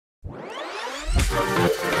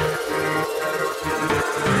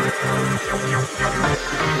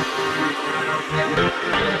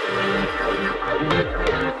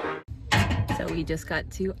So we just got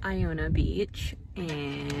to Iona Beach,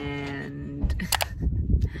 and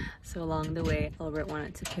so along the way Albert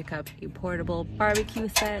wanted to pick up a portable barbecue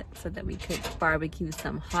set so that we could barbecue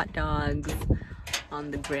some hot dogs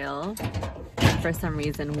on the grill. For some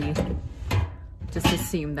reason we just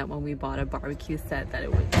assumed that when we bought a barbecue set that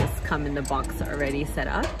it would just come in the box already set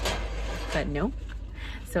up, but no.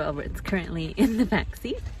 So Albert's currently in the back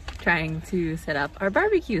seat trying to set up our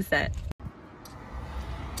barbecue set.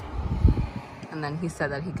 And then he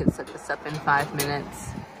said that he could set this up in 5 minutes.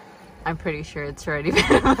 I'm pretty sure it's already been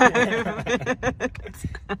 5 minutes.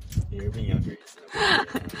 You're being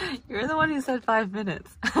unreasonable. You're the one who said 5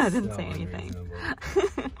 minutes. I didn't say anything.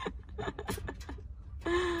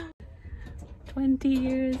 20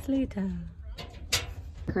 years later.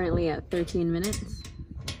 Currently at 13 minutes.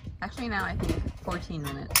 Actually now I think 14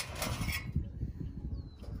 minutes.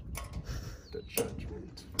 The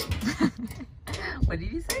judgment. What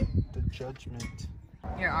did you say? The judgment.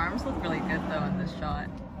 Your arms look really good though in this shot.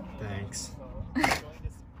 Thanks.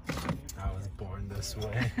 I was born this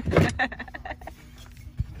way.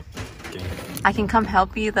 Okay. I can come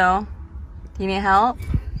help you though. Do you need help?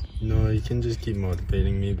 No, you can just keep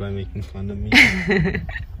motivating me by making fun of me.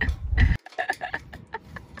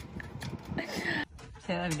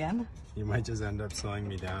 Say that again. You might just end up slowing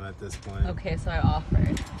me down at this point. Okay, so I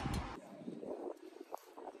offered.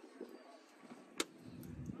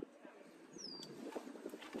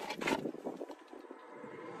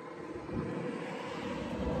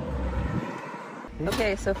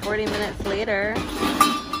 Okay, so 40 minutes later.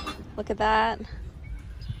 Look at that.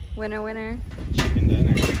 Winner, winner. Chicken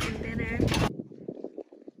dinner. Chicken dinner.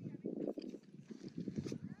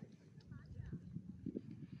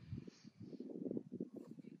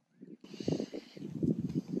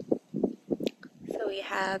 So we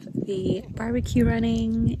have the barbecue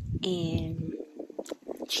running and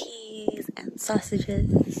cheese and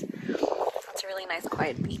sausages. It's a really nice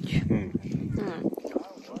quiet beach.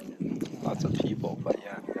 Lots of people, but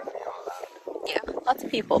yeah, definitely all that. Yeah, lots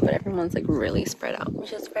of people, but everyone's like really spread out,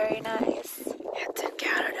 which is very nice. It's in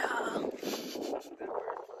Canada.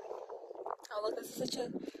 Oh, look, this is such a...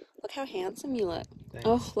 Look how handsome you look. Thanks.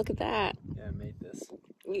 Oh, look at that. Yeah, I made this.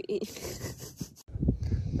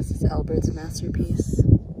 This is Albert's masterpiece. Do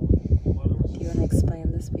you want to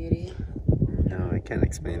explain this beauty? No, I can't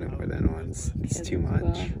explain it more than once. It's too much.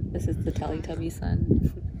 Well, this is the Teletubby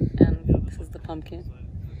sun, and this is the pumpkin.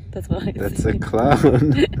 That's what I That's see. a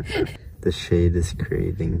clown. The shade is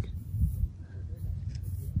creating.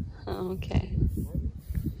 Oh, okay.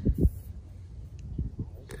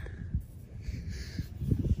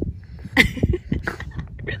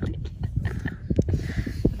 Really?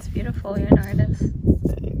 It's beautiful, you're an artist.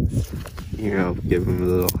 Thanks. Here, I'll give him a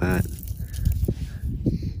little hat.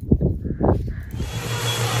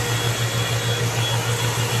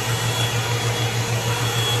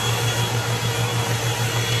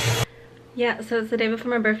 Yeah, so it's the day before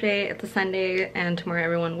my birthday, it's a Sunday, and tomorrow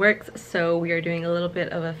everyone works, so we are doing a little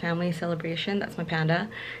bit of a family celebration, that's my panda,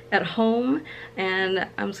 at home, and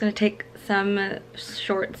I'm just gonna take some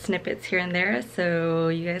short snippets here and there so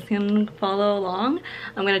you guys can follow along.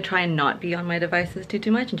 I'm gonna try and not be on my devices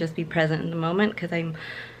too much and just be present in the moment, because I'm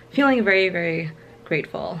feeling very, very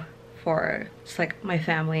grateful for just like my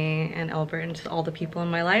family and Albert and just all the people in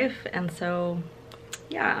my life, and so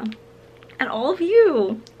yeah, and all of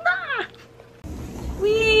you. Ah!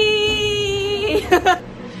 Whee! That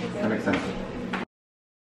makes sense.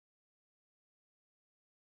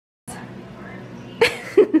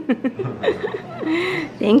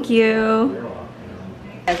 Thank you.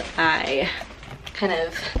 As I kind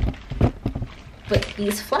of put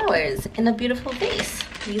these flowers in a beautiful vase.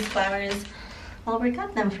 These flowers, Albert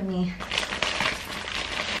got them for me.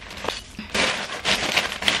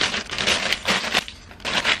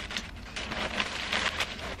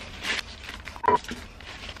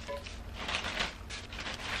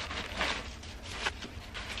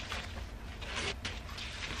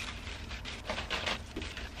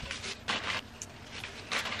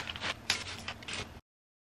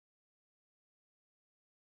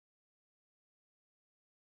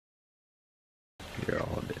 You're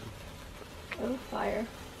all dead. Oh, fire.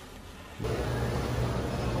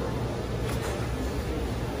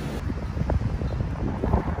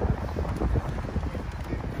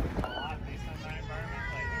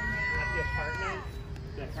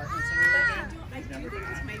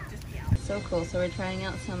 So cool. So we're trying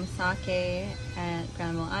out some sake at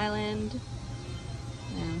Granville Island.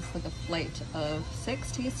 And it's like a flight of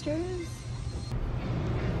 6 tasters.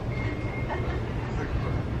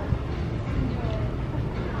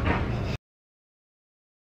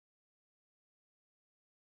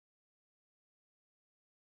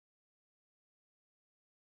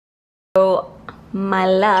 So my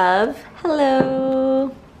love,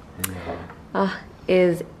 hello,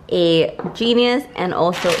 is a genius and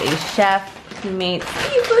also a chef. He made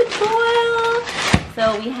seafood boil.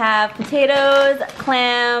 So we have potatoes,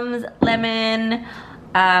 clams, lemon,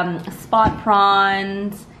 spot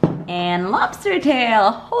prawns, and lobster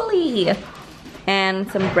tail, holy,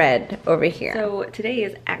 and some bread over here. So today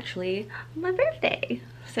is actually my birthday.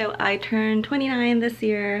 So I turned 29 this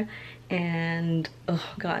year, and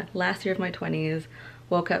oh god, last year of my 20s,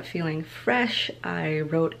 woke up feeling fresh. I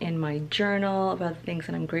wrote in my journal about the things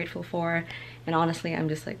that I'm grateful for, and honestly I'm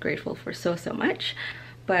just like grateful for so much.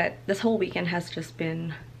 But this whole weekend has just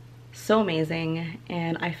been so amazing,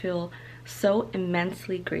 and I feel so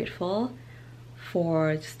immensely grateful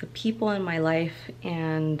for just the people in my life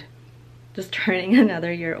and just turning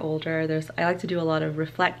another year older. I like to do a lot of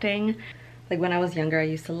reflecting. Like when I was younger, I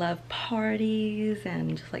used to love parties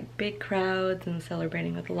and just like big crowds and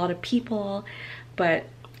celebrating with a lot of people. But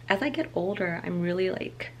as I get older, I'm really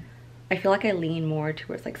like, I feel like I lean more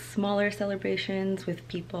towards like smaller celebrations with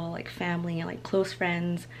people like family and like close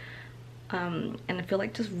friends. And I feel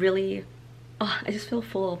like just really, I just feel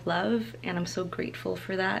full of love, and I'm so grateful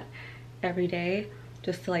for that every day.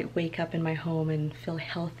 Just to like wake up in my home and feel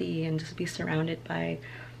healthy and just be surrounded by,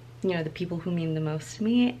 you know, the people who mean the most to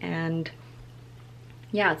me. And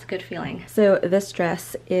yeah, it's a good feeling. So this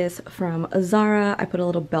dress is from Zara. I put a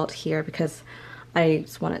little belt here because I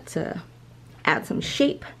just wanted to add some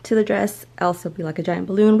shape to the dress. Also be like a giant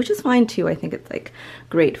balloon, which is fine too. I think it's like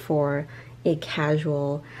great for a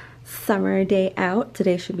casual summer day out.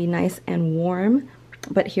 Today should be nice and warm.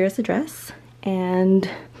 But here's the dress,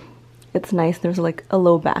 and it's nice. There's like a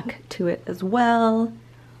low back to it as well.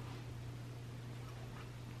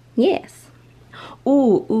 Yes.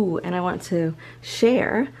 Ooh, and I want to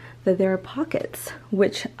share that there are pockets,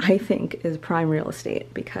 which I think is prime real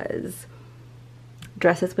estate, because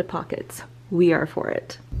dresses with pockets, we are for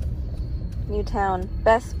it. Newtown,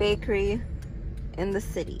 best bakery in the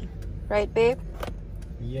city. Right, babe?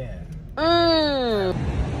 Yeah.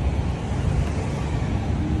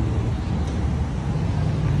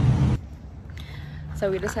 So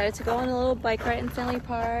we decided to go on a little bike ride in Stanley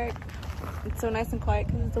Park. It's so nice and quiet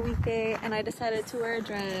because it's a weekday, and I decided to wear a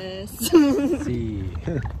dress. See.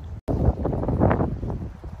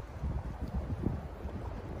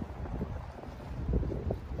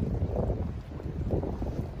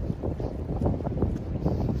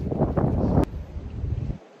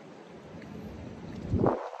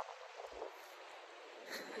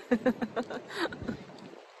 What?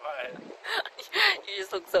 You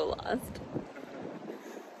just look so lost.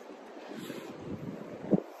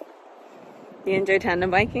 You enjoy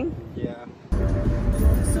tandem biking? Yeah.